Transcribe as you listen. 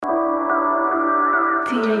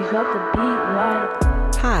TJ got the beat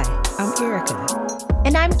right. Hi, I'm Erica.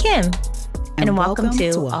 And I'm Kim. And welcome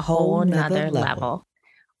to A Whole Nother Level.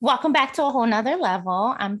 Welcome back to A Whole Nother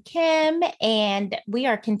Level. I'm Kim, and we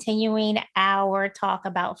are continuing our talk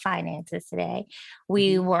about finances today.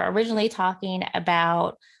 We were originally talking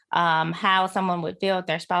about how someone would feel if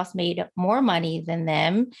their spouse made more money than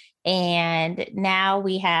them. And now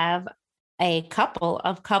we have a couple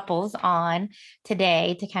of couples on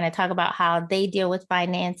today to kind of talk about how they deal with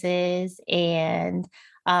finances and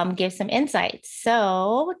give some insights.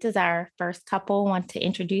 So does our first couple want to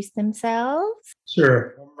introduce themselves?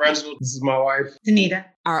 Sure. I'm Reginald. This is my wife, Anita.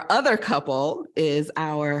 Our other couple is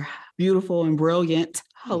our beautiful and brilliant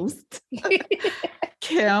host,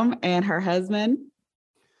 Kim, and her husband.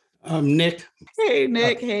 Nick. Hey,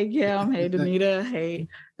 Nick. Hey, Kim. Hey, Danita. Hey,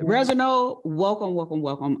 Reginald.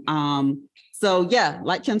 Welcome. So yeah,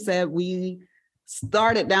 like Kim said, we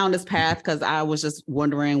started down this path because I was just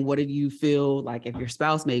wondering, what did you feel like if your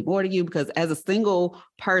spouse made more to you? Because as a single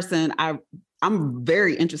person, I'm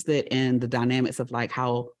very interested in the dynamics of like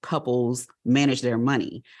how couples manage their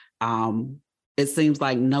money. It seems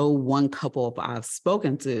like no one couple I've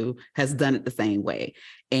spoken to has done it the same way.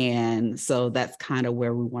 And so that's kind of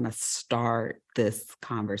where we want to start this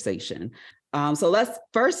conversation. So let's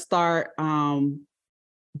first start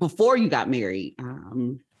before you got married,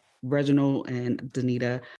 Reginald and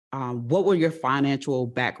Danita. What were your financial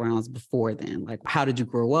backgrounds before then? Like, how did you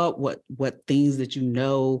grow up? What things did you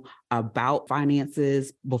know about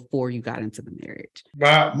finances before you got into the marriage?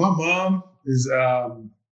 My mom is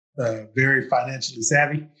very financially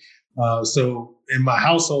savvy. So in my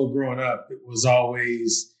household growing up, it was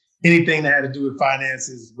always anything that had to do with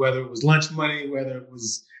finances, whether it was lunch money, whether it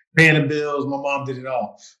was paying the bills, my mom did it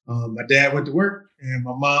all. My dad went to work and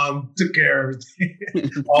my mom took care of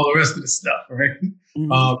everything, all the rest of the stuff, right?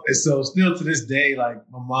 Mm-hmm. And so still to this day, like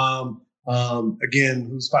my mom, again,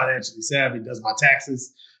 who's financially savvy, does my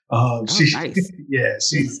taxes. Nice. Yeah,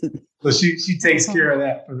 she takes care of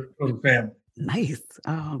that for the family. Nice.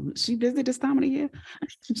 She busy this time of the year?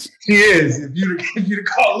 She is. If you'd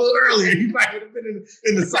called a little earlier, you might have been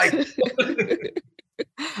in the cycle.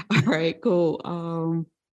 All right, cool.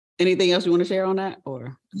 Anything else you want to share on that,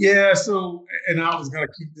 or? Yeah. So, and I was gonna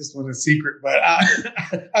keep this one a secret, but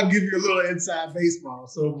I'll give you a little inside baseball.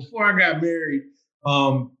 So before I got married,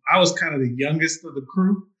 I was kind of the youngest of the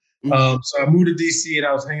crew. So I moved to DC and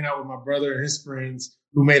I was hanging out with my brother and his friends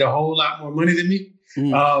who made a whole lot more money than me.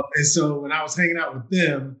 And so when I was hanging out with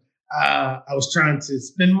them, I was trying to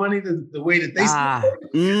spend money the way that they spend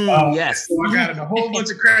it. Yes. So I got in a whole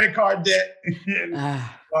bunch of credit card debt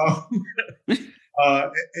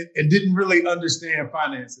and didn't really understand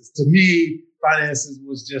finances. To me, finances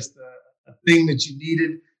was just a thing that you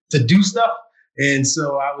needed to do stuff. And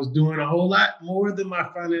so I was doing a whole lot more than my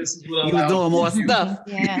finances would allow. You was doing more stuff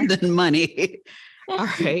than money. All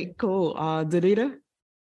right, cool. Danita?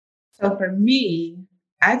 So for me,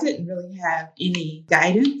 I didn't really have any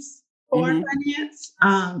guidance for finance.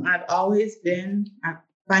 I've always been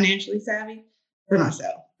financially savvy for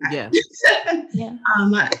myself. Yeah.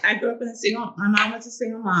 I grew up my mom was a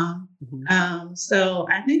single mom. So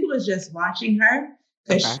I think it was just watching her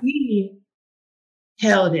because she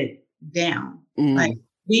held it down. Like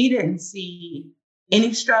we didn't see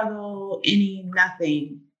any struggle, any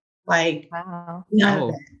nothing. Like none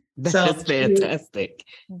of that. That's fantastic.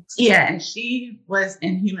 She was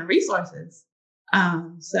in human resources.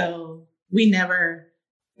 So we never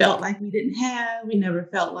felt like we didn't have, we never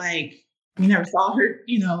saw her,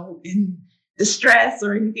 in distress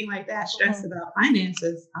or anything like that, stressed about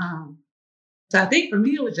finances. So I think for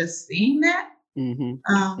me, it was just seeing that,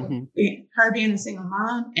 her being a single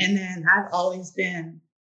mom. And then I've always been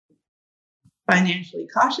financially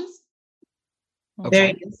cautious,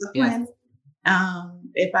 very disciplined.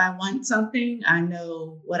 If I want something, I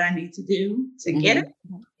know what I need to do to get it,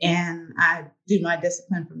 and I do my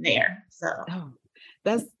discipline from there. So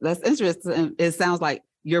that's interesting. It sounds like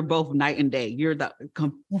you're both night and day. You're the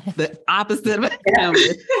opposite of family.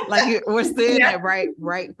 Like we're seeing that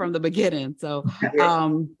right from the beginning. So,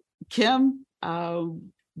 Kim,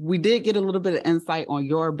 we did get a little bit of insight on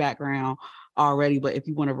your background already, but if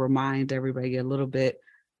you want to remind everybody a little bit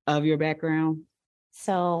of your background.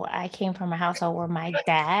 So I came from a household where my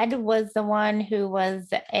dad was the one who was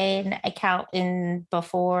an accountant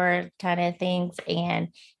before kind of things, and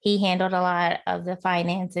he handled a lot of the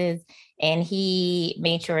finances, and he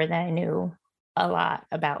made sure that I knew a lot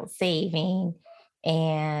about saving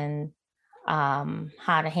and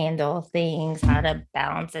how to handle things, how to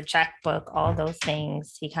balance a checkbook, all those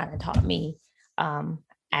things. He kind of taught me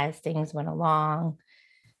as things went along.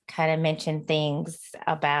 kind of mentioned things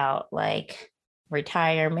about like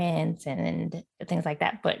retirements and things like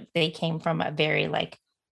that, but they came from a very like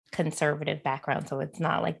conservative background. So it's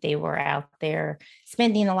not like they were out there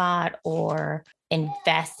spending a lot or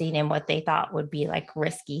investing in what they thought would be like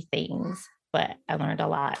risky things. But I learned a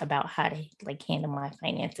lot about how to like handle my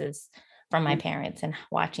finances from my parents and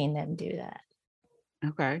watching them do that.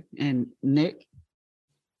 Okay. And Nick?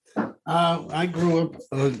 I grew up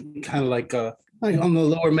kind of like on the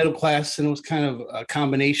lower middle class, and it was kind of a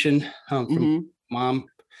combination from mom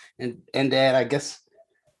and dad. I guess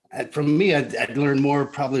from me, I'd learned more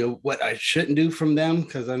probably of what I shouldn't do from them,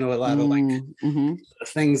 because I know a lot of like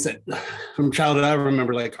things that from childhood I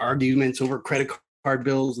remember, like arguments over credit card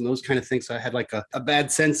bills and those kind of things. So I had like a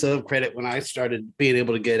bad sense of credit when I started being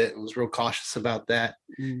able to get it. I was real cautious about that.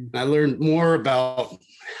 And I learned more about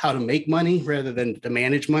how to make money rather than to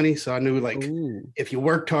manage money. So I knew like if you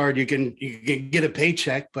worked hard, you can get a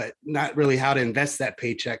paycheck, but not really how to invest that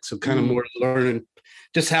paycheck. So kind of more learning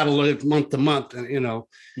just how to live month to month, and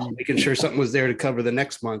making sure something was there to cover the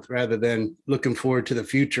next month rather than looking forward to the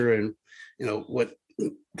future and what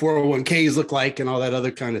 401ks look like and all that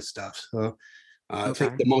other kind of stuff. So I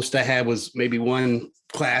think the most I had was maybe one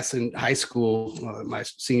class in high school, my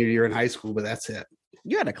senior year in high school, but that's it.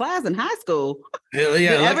 You had a class in high school? Yeah,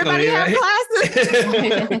 Did everybody have classes?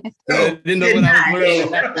 I didn't know what I was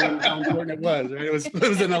learning back then, how important it was. Right? It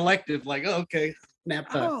was an elective, like, okay, nap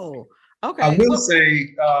time. Oh, okay. I will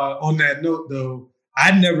say on that note, though,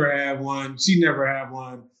 I never had one. She never had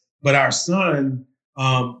one. But our son,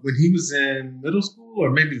 when he was in middle school, or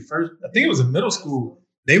maybe I think it was in middle school,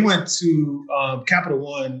 they went to Capital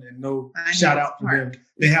One, and shout out to them.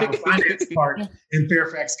 They have a finance park in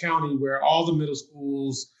Fairfax County where all the middle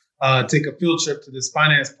schools take a field trip to this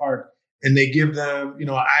finance park, and they give them, an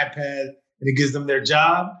iPad, and it gives them their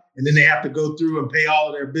job, and then they have to go through and pay all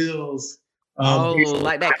of their bills.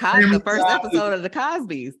 Like that the first episode of the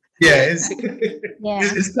Cosbys. Yeah,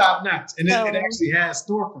 it's top notch, and it actually has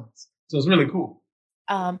storefronts, so it's really cool.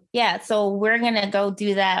 So we're gonna go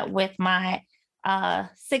do that with my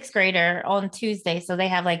sixth grader on Tuesday. So they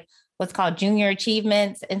have like what's called junior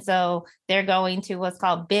achievements, and so they're going to what's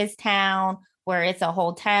called Biz Town, where it's a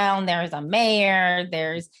whole town. There's a mayor,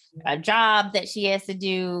 there's a job that she has to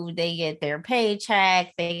do. They get their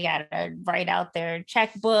paycheck, they gotta write out their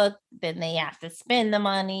checkbook, then they have to spend the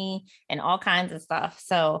money and all kinds of stuff.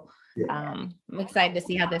 So I'm excited to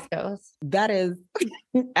see how this goes. That is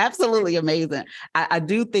absolutely amazing. I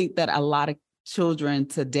do think that a lot of children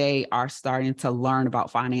today are starting to learn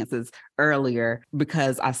about finances earlier,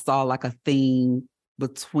 because I saw like a theme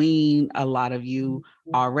between a lot of you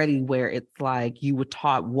already where it's like you were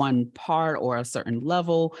taught one part or a certain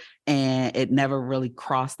level, and it never really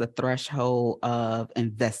crossed the threshold of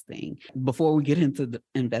investing. Before we get into the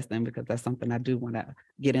investing, because that's something I do want to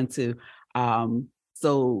get into.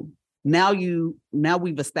 So now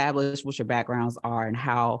we've established what your backgrounds are and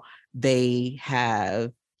how they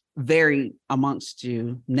have varied amongst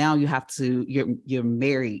you. Now you have to, you're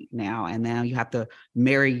married now, and now you have to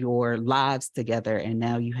marry your lives together. And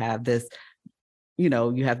now you have this, you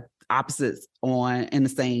have opposites in the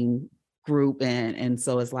same group. And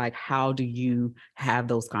so it's like, how do you have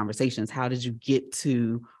those conversations? How did you get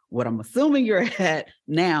to what I'm assuming you're at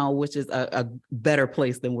now, which is a better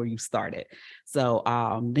place than where you started?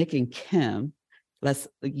 So Nick and Kim,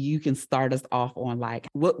 you can start us off on like,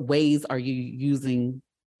 what ways are you using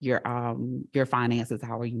your finances?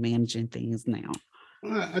 How are you managing things now?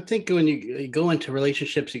 I think when you go into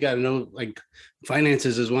relationships, you got to know like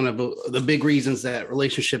finances is one of the big reasons that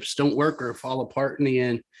relationships don't work or fall apart in the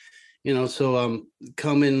end. So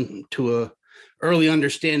coming to a early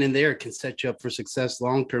understanding there can set you up for success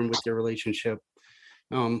long term with your relationship.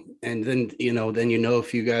 And then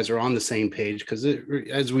if you guys are on the same page, because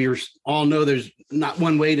as we all know, there's not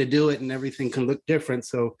one way to do it, and everything can look different.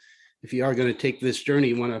 So if you are going to take this journey,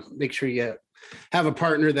 you want to make sure you have a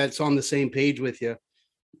partner that's on the same page with you.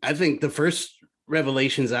 I think the first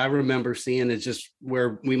revelations I remember seeing is just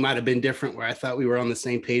where we might have been different, where I thought we were on the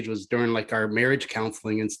same page, was during like our marriage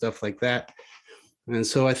counseling and stuff like that. And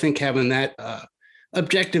so I think having that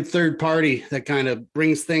objective third party that kind of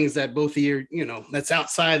brings things that both of you, that's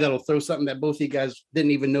outside, that'll throw something that both of you guys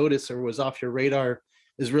didn't even notice or was off your radar,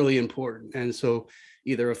 is really important. And so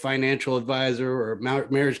either a financial advisor or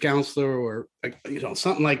a marriage counselor or,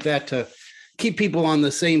 something like that to keep people on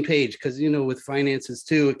the same page. Because, with finances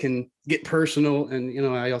too, it can get personal. And,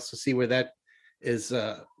 I also see where that is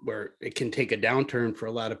where it can take a downturn for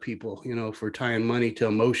a lot of people, if we're tying money to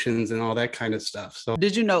emotions and all that kind of stuff. So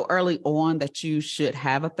did you know early on that you should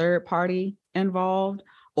have a third party involved,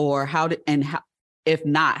 or how if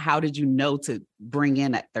not, how did you know to bring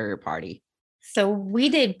in that third party? So we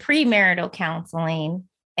did premarital counseling,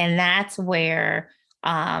 and that's where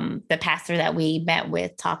the pastor that we met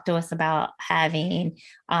with talked to us about having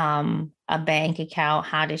a bank account,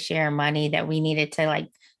 how to share money, that we needed to like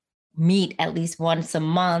meet at least once a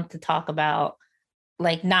month to talk about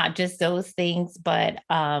like not just those things, but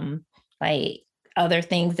like other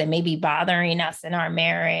things that may be bothering us in our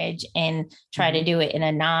marriage, and try to do it in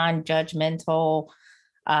a non-judgmental,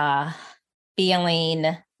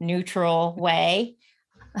 feeling neutral way,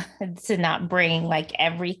 to not bring like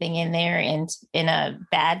everything in there in a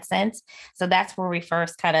bad sense. So that's where we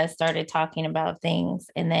first kind of started talking about things.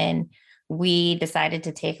 And then we decided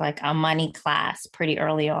to take like a money class pretty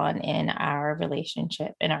early on in our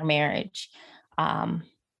relationship, in our marriage.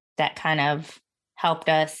 That kind of helped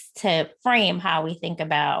us to frame how we think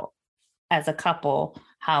about as a couple,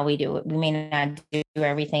 how we do it. We may not do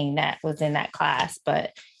everything that was in that class,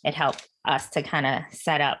 but it helped us to kind of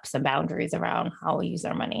set up some boundaries around how we use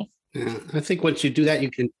our money. Yeah, I think once you do that,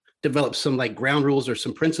 you can develop some like ground rules or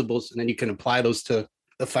some principles, and then you can apply those to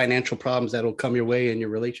the financial problems that'll come your way in your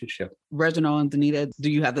relationship. Reginald and Danita,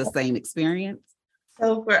 do you have the same experience?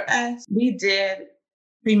 So for us, we did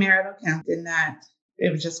premarital counseling, that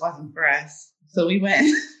it just wasn't for us. So we went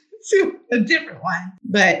to a different one.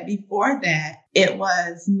 But before that, it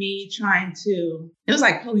was me it was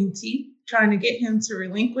like pulling teeth, trying to get him to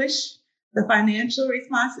relinquish the financial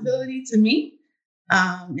responsibility to me.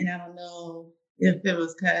 And I don't know if it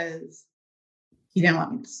was because he didn't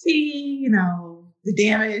want me to see, the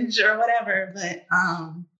damage or whatever. But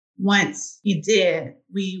once he did,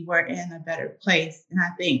 we were in a better place. And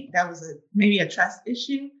I think that was maybe a trust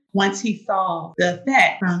issue. Once he saw the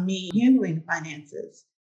effect from me handling finances,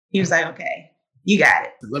 he was like, okay, you got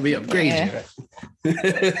it. Let me upgrade you.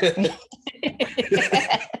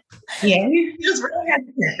 Yeah, he was really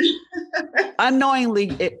hesitant.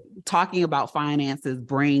 Unknowingly, talking about finances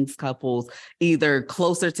brings couples either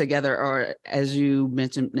closer together or, as you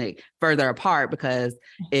mentioned, Nick, further apart, because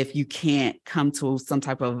if you can't come to some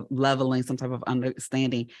type of leveling, some type of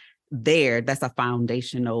understanding that's a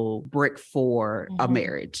foundational brick for a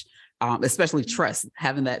marriage, especially trust,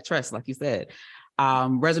 having that trust, like you said.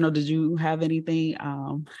 Reginald, did you have anything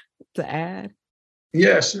to add?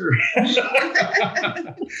 Yeah, sure.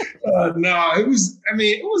 No, it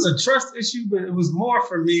was a trust issue, but it was more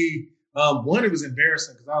for me. One, it was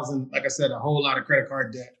embarrassing because I was in, like I said, a whole lot of credit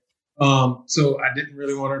card debt. So I didn't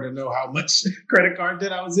really want her to know how much credit card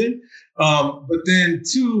debt I was in. But then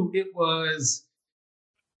two, it was,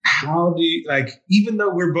 how do you, even though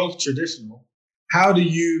we're both traditional, how do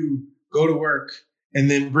you go to work and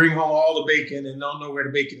then bring home all the bacon and don't know where the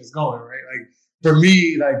bacon is going, right? Like for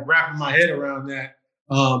me, wrapping my head around that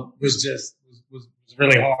was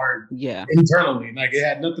really hard. Yeah. Internally. It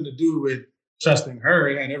had nothing to do with trusting her.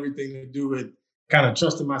 It had everything to do with kind of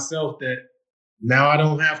trusting myself that now I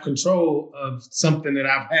don't have control of something that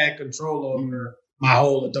I've had control over my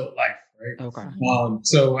whole adult life. Right. Okay.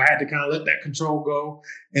 So I had to kind of let that control go.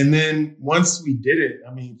 And then once we did it,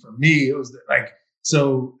 for me, it was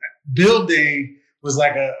so bill day was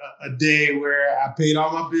like a day where I paid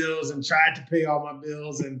all my bills and tried to pay all my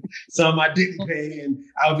bills, and some I didn't pay, and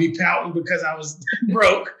I would be pouting because I was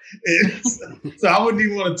broke. And so I wouldn't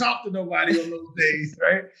even want to talk to nobody on those days,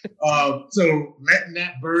 right? So letting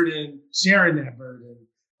that burden, sharing that burden,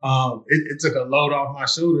 it took a load off my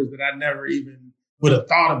shoulders that I never even would have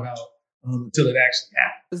thought about until it actually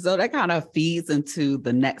happened. So that kind of feeds into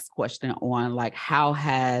the next question on how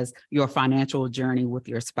has your financial journey with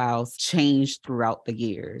your spouse changed throughout the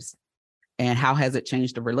years? And how has it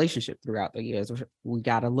changed the relationship throughout the years? We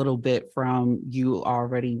got a little bit from you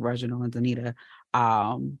already, Reginald and Danita.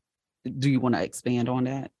 Do you want to expand on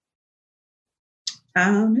that?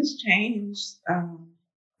 It's changed.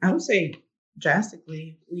 I would say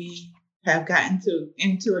drastically. We have gotten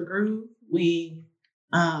into a groove. We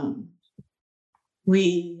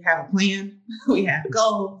have a plan. We have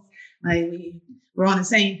goals. We're on the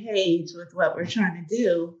same page with what we're trying to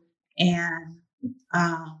do, and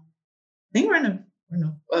I think we're in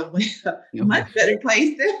a much better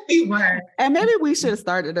place than we were. And maybe we should have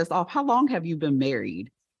started this off. How long have you been married?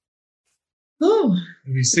 Ooh.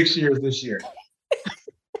 It'll be 6 years this year.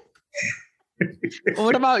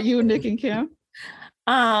 What about you, Nick and Kim?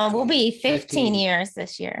 We'll be 15 years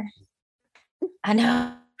this year. I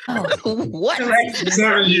know. What? Correction.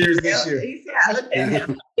 7 years this year. He said, I looked at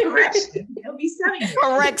him. Correction. It'll be 7 years.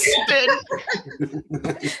 Correction.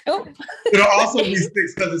 Oh, It'll also be 6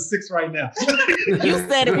 because it's 6 right now. You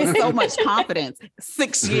said it with so much confidence.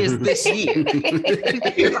 6 years this year.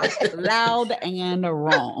 Loud and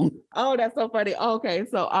wrong. Oh, that's so funny. Okay,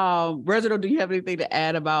 so Reginald, do you have anything to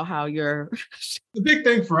add about how you're? The big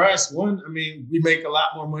thing for us, one, I mean, we make a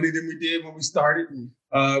lot more money than we did when we started.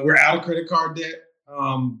 We're out of credit card debt.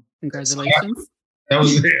 Congratulations. That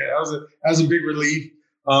was a big relief.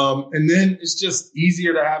 And then it's just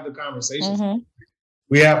easier to have the conversations. mm-hmm.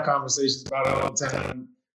 We have conversations about it all the time.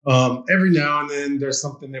 Every now and then there's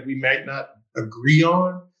something that we might not agree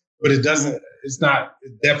on, but it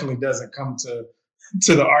definitely doesn't come to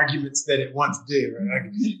the arguments that it once did. Right?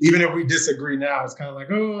 Like, even if we disagree now, it's kind of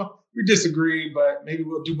like, oh, we disagree, but maybe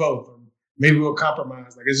we'll do both. Or maybe we'll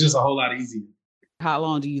compromise. Like, it's just a whole lot easier. How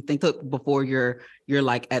long do you think took before you're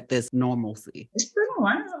like at this normalcy? It's been a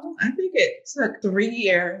while. I think it took 3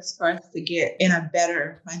 years for us to get in a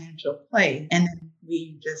better financial place. And then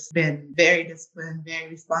we've just been very disciplined,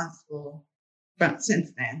 very responsible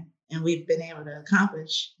since then. And we've been able to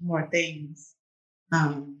accomplish more things.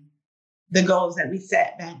 The goals that we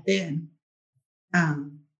set back then,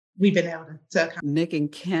 we've been able to accomplish. Nick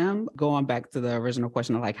and Kim, going back to the original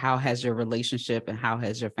question of like, how has your relationship and how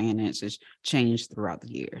has your finances changed throughout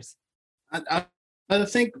the years? I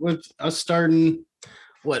think with us starting,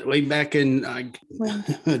 way back in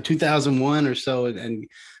 2001 or so, and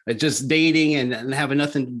just dating and having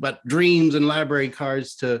nothing but dreams and library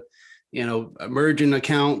cards to, emerging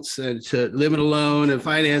accounts and to living alone and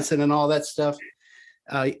financing and all that stuff.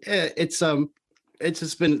 It's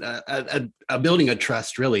just been a building of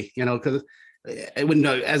trust, really, because when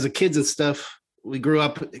as a kids and stuff, we grew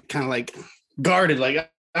up kind of like guarded,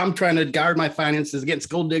 like I'm trying to guard my finances against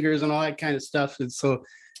gold diggers and all that kind of stuff. And so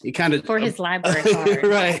you kind of For his library card.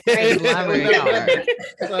 Right. His library card.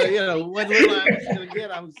 So, what little I was going to get,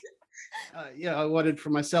 I was, I wanted for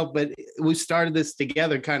myself, but we started this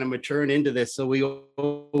together, kind of maturing into this. So we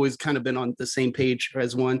always kind of been on the same page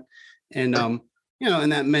as one. And,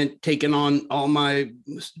 and that meant taking on all my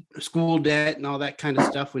school debt and all that kind of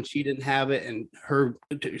stuff when she didn't have it, and her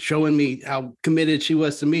showing me how committed she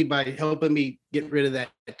was to me by helping me get rid of that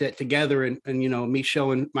debt together. And me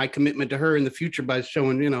showing my commitment to her in the future by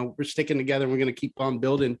showing, we're sticking together. We're going to keep on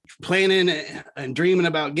building, planning and dreaming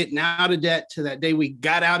about getting out of debt to that day we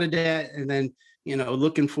got out of debt. And then,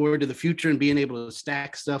 looking forward to the future and being able to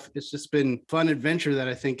stack stuff. It's just been a fun adventure that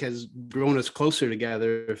I think has grown us closer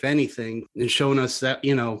together, if anything, and shown us that,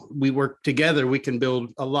 we work together, we can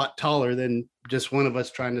build a lot taller than just one of us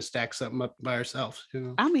trying to stack something up by ourselves.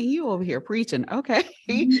 I mean, you over here preaching. Okay.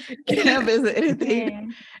 Kim, is there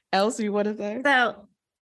anything else you want to say? So,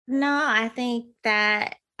 no, I think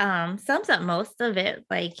that sums up most of it.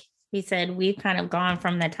 Like he said, we've kind of gone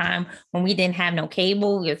from the time when we didn't have no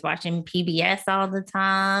cable. We was watching PBS all the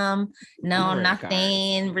time. No,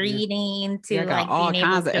 nothing, reading to like all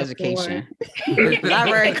kinds of education.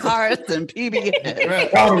 Library cards and PBS.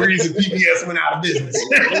 Right. All the reason PBS went out of business.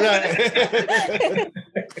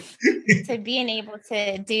 To being able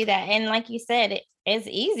to do that. And like you said, it's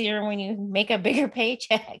easier when you make a bigger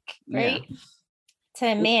paycheck, right? Yeah.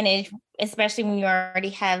 To manage, especially when you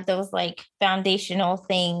already have those like foundational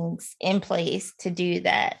things in place to do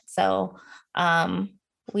that. So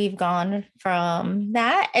we've gone from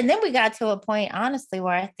that. And then we got to a point, honestly,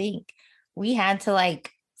 where I think we had to like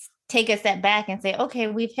take a step back and say, okay,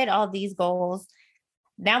 we've hit all these goals.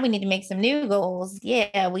 Now we need to make some new goals.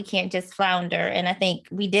 Yeah, we can't just flounder. And I think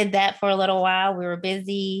we did that for a little while. We were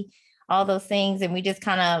busy, all those things. And we just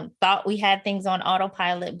kind of thought we had things on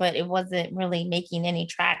autopilot, but it wasn't really making any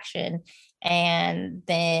traction. And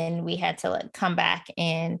then we had to like come back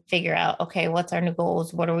and figure out, okay, what's our new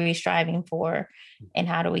goals? What are we striving for? And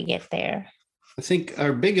how do we get there? I think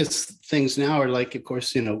our biggest things now are like, of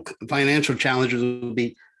course, financial challenges will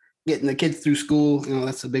be getting the kids through school.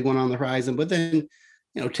 That's a big one on the horizon. But then,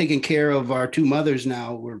 taking care of our two mothers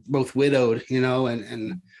now. We're both widowed,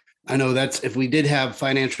 and I know that's, if we did have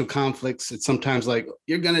financial conflicts, it's sometimes like,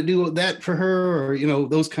 you're going to do that for her, or,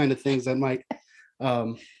 those kind of things that might,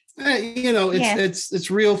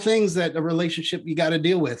 it's real things that a relationship you got to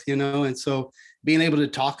deal with, and so being able to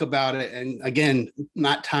talk about it, and again,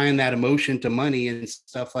 not tying that emotion to money and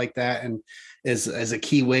stuff like that, and is a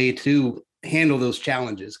key way to handle those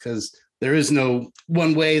challenges, because there is no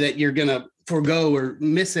one way that you're going to forego or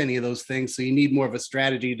miss any of those things. So you need more of a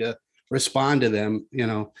strategy to respond to them,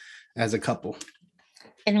 as a couple.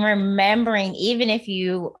 And remembering, even if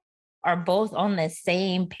you are both on the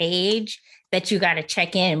same page that you got to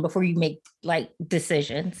check in before you make like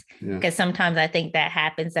decisions. Because sometimes I think that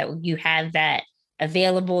happens, that you have that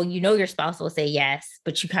available, your spouse will say yes,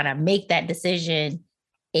 but you kind of make that decision.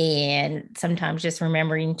 And sometimes just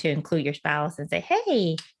remembering to include your spouse and say,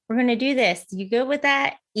 hey, we're going to do this. You good with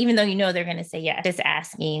that? Even though they're going to say yes, just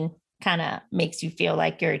asking kind of makes you feel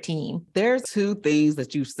like you're a team. There's two things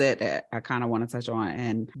that you said that I kind of want to touch on.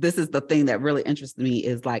 And this is the thing that really interests me,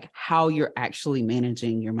 is like how you're actually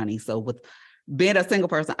managing your money. So with being a single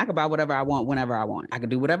person, I can buy whatever I want, whenever I want. I can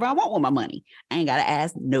do whatever I want with my money. I ain't got to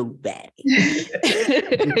ask nobody.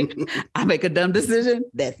 I make a dumb decision.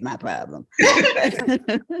 That's my problem.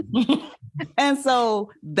 And so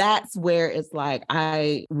that's where it's like,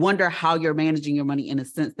 I wonder how you're managing your money, in a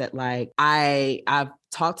sense that like, I've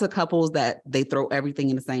talked to couples that they throw everything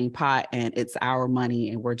in the same pot and it's our money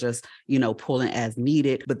and we're just, pulling as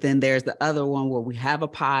needed. But then there's the other one where we have a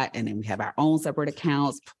pot and then we have our own separate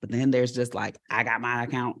accounts. But then there's just like, I got my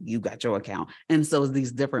account, you got your account. And so it's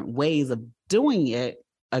these different ways of doing it.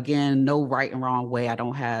 Again, no right and wrong way.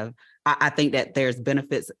 I think that there's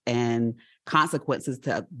benefits and consequences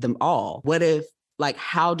to them all. What if, like,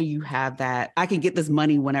 how do you have that? I can get this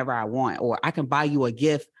money whenever I want, or I can buy you a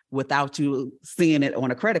gift without you seeing it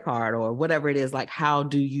on a credit card, or whatever it is. Like, how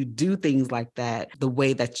do you do things like that, the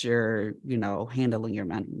way that you're, handling your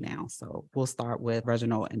money now? So we'll start with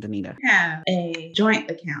Reginald and Danita. We have a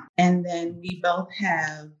joint account, and then we both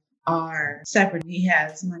have our separate. He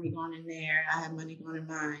has money going in there. I have money going in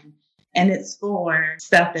mine. And it's for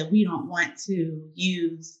stuff that we don't want to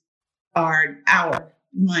use our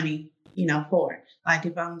money, for. Like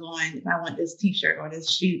if I want this t-shirt or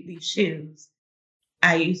these shoes,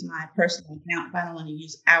 I use my personal account if I don't want to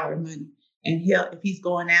use our money. And if he's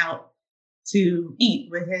going out to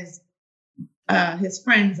eat with his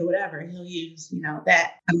friends or whatever, he'll use,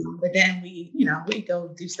 that. But then we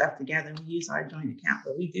go do stuff together. We use our joint account,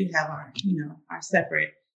 but we do have our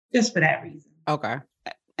separate, just for that reason. Okay.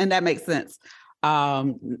 And that makes sense.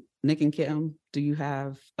 Nick and Kim, do you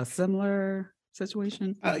have a similar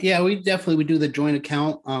situation? Yeah, we do the joint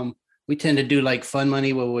account. We tend to do like fun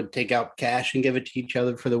money where we'll take out cash and give it to each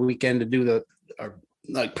other for the weekend to do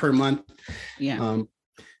like per month. Yeah.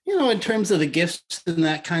 In terms of the gifts and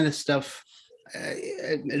that kind of stuff,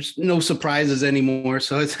 there's no surprises anymore.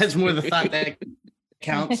 So it's more the thought that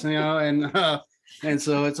counts, and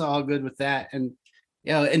so it's all good with that. And,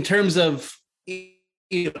 in terms of,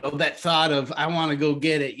 that thought of, I want to go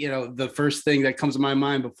get it, the first thing that comes to my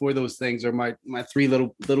mind before those things are my three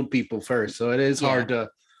little people first. So it is hard to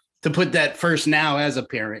put that first now as a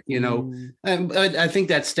parent, and I think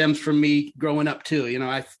that stems from me growing up too.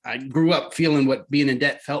 I grew up feeling what being in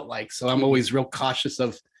debt felt like. So I'm always real cautious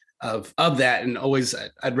of that. And always,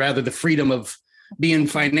 I'd rather the freedom of being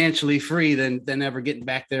financially free than ever getting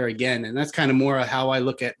back there again. And that's kind of more of how I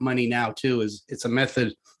look at money now too, is it's a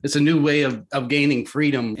method. It's a new way of gaining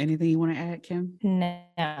freedom. Anything you want to add, Kim? No.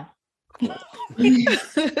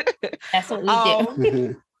 That's what we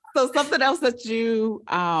do. So something else that you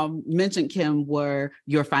mentioned, Kim, were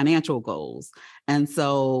your financial goals. And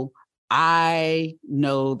so I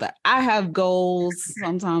know that I have goals.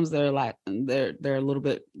 Sometimes they're a little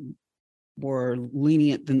bit more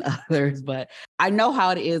lenient than others, but I know how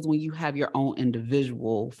it is when you have your own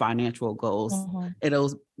individual financial goals. Mm-hmm.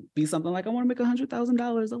 It'll be something like, I want to make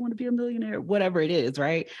 $100,000. I want to be a millionaire, whatever it is,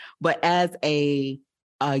 right? But as a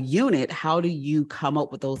unit, how do you come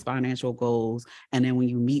up with those financial goals? And then when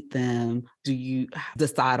you meet them, do you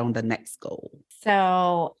decide on the next goal?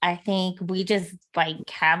 So I think we just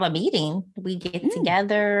have a meeting. We get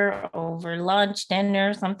together over lunch,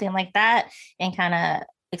 dinner, something like that, and kind of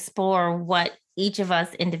explore what each of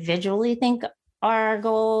us individually think are our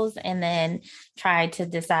goals, and then try to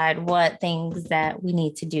decide what things that we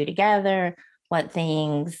need to do together, what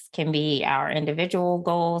things can be our individual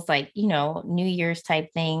goals, New Year's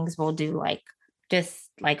type things. We'll do just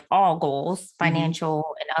all goals,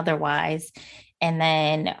 financial and otherwise, and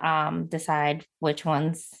then decide which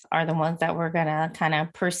ones are the ones that we're gonna kind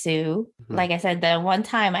of pursue. Mm-hmm. Like I said, the one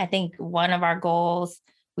time, I think one of our goals,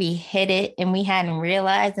 we hit it and we hadn't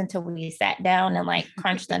realized until we sat down and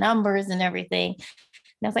crunched the numbers and everything.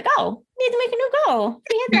 And I was like, oh, we need to make a new goal.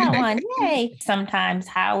 We hit that one. Yay. Sometimes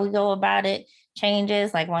how we go about it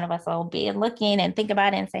changes. One of us will be looking and think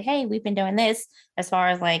about it and say, hey, we've been doing this as far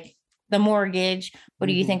as the mortgage. What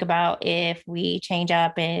do you think about if we change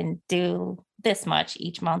up and do this much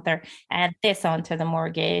each month, or add this onto the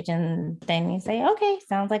mortgage? And then you say, okay,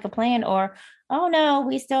 sounds like a plan. Or, oh no,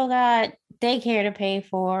 we still got daycare to pay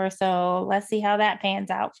for. So let's see how that pans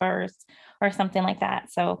out first or something like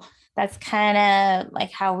that. So that's kind of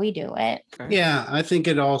like how we do it. Yeah, I think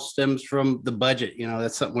it all stems from the budget.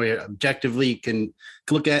 That's something we objectively can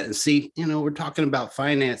look at and see. We're talking about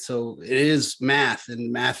finance. So it is math,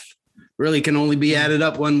 and math really can only be added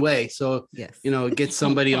up one way. So, yes, get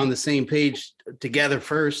somebody on the same page together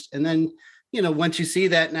first. And then, once you see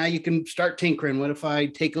that, now you can start tinkering. What if I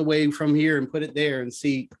take away from here and put it there and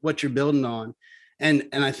see what you're building on? And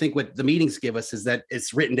I think what the meetings give us is that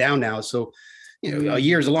it's written down now. So, a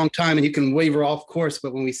year is a long time and you can waver off course.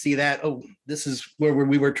 But when we see that, oh, this is where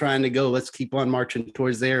we were trying to go. Let's keep on marching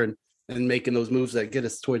towards there and making those moves that get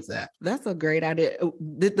us towards that. That's a great idea.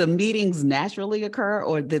 Did the meetings naturally occur,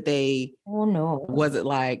 or did they? Oh, no. Was it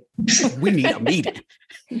like, we need a meeting?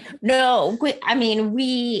 No,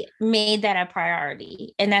 we made that a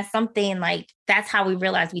priority. And that's something like, that's how we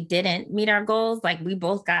realized we didn't meet our goals. Like, we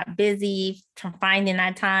both got busy finding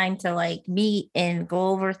that time to like meet and go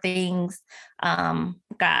over things.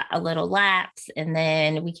 Got a little lapse. And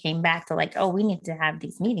then we came back to like, oh, we need to have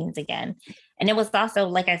these meetings again. And it was also,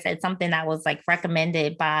 like I said, something that was like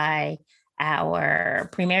recommended by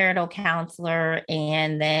our premarital counselor.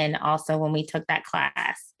 And then also when we took that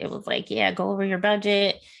class, it was like, yeah, go over your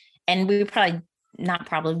budget. And we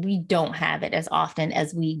we don't have it as often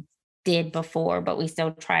as we did before, but we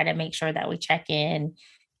still try to make sure that we check in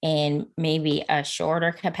maybe a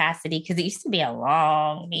shorter capacity, because it used to be a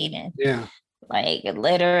long meeting. Yeah. Like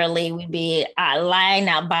literally we'd be line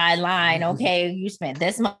out by line. Okay, you spent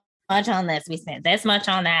this much on this. We spent this much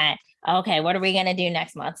on that. Okay, what are we going to do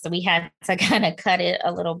next month? So we had to kind of cut it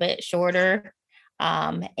a little bit shorter.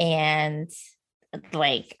 And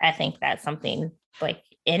like, I think that's something like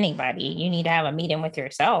anybody, you need to have a meeting with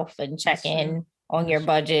yourself and check in on your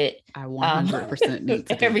budget. I 100% need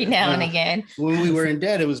to every now and again. When we were in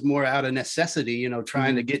debt, it was more out of necessity,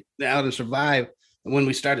 trying to get out and survive. When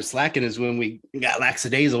we started slacking is when we got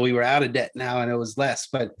lackadaisical. We were out of debt now and it was less,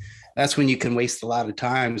 but that's when you can waste a lot of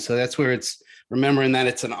time. So that's where it's remembering that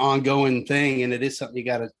it's an ongoing thing and it is something you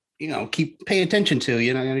got to, pay attention to.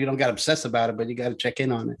 You don't got to obsess about it, but you got to check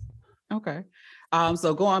in on it. Okay.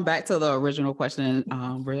 So going back to the original question,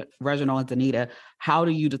 Reginald and Danita, how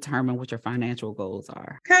do you determine what your financial goals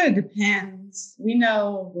are? Kind of depends. We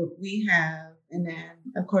know what we have, and then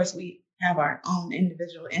of course we have our own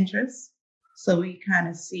individual interests. So we kind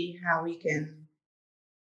of see how we can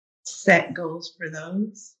set goals for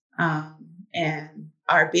those. And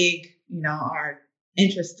our big, our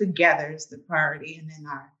interest together is the priority. And then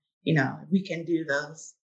if we can do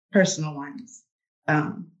those personal ones,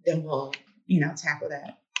 then we'll, tackle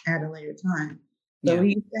that at a later time. So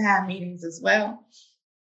we used to have meetings as well.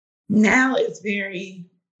 Now it's very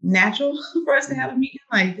natural for us to have a meeting.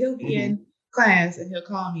 Like he'll be in class and he'll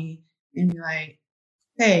call me and be like,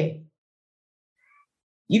 hey,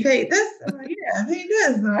 you paid this? I'm like, yeah, I paid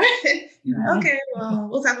this. All right. Okay, well,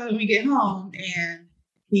 we'll talk about it when we get home. And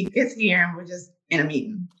he gets here and we're just in a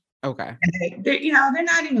meeting. Okay. And they're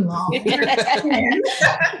not even long. 10,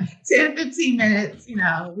 15 minutes, we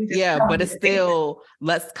just but it's still,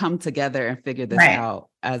 let's come together and figure this out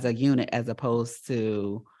as a unit, as opposed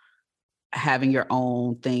to having your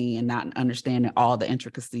own thing and not understanding all the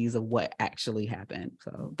intricacies of what actually happened.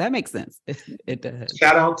 So that makes sense. It does.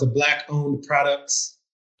 Shout out to Black-owned products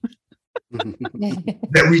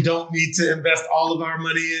that we don't need to invest all of our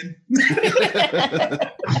money in.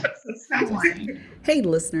 Hey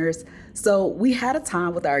listeners, so we had a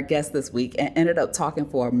time with our guest this week and ended up talking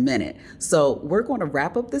for a minute. So we're going to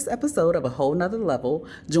wrap up this episode of A Whole Nother Level.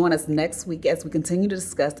 Join us next week as we continue to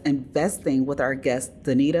discuss investing with our guests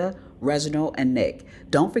Danita, Reginald, and Nick.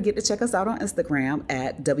 Don't forget to check us out on Instagram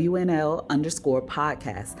at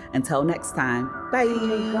WNL_podcast. Until next time, bye.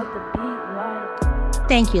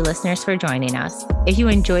 Thank you, listeners, for joining us. If you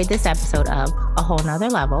enjoyed this episode of A Whole Nother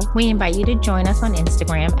Level, we invite you to join us on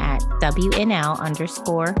Instagram at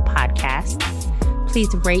WNL_podcast.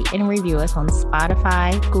 Please rate and review us on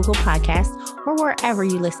Spotify, Google Podcasts, or wherever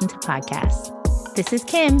you listen to podcasts. This is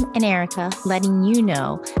Kim and Erica letting you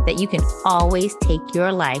know that you can always take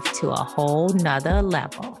your life to a whole nother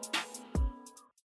level.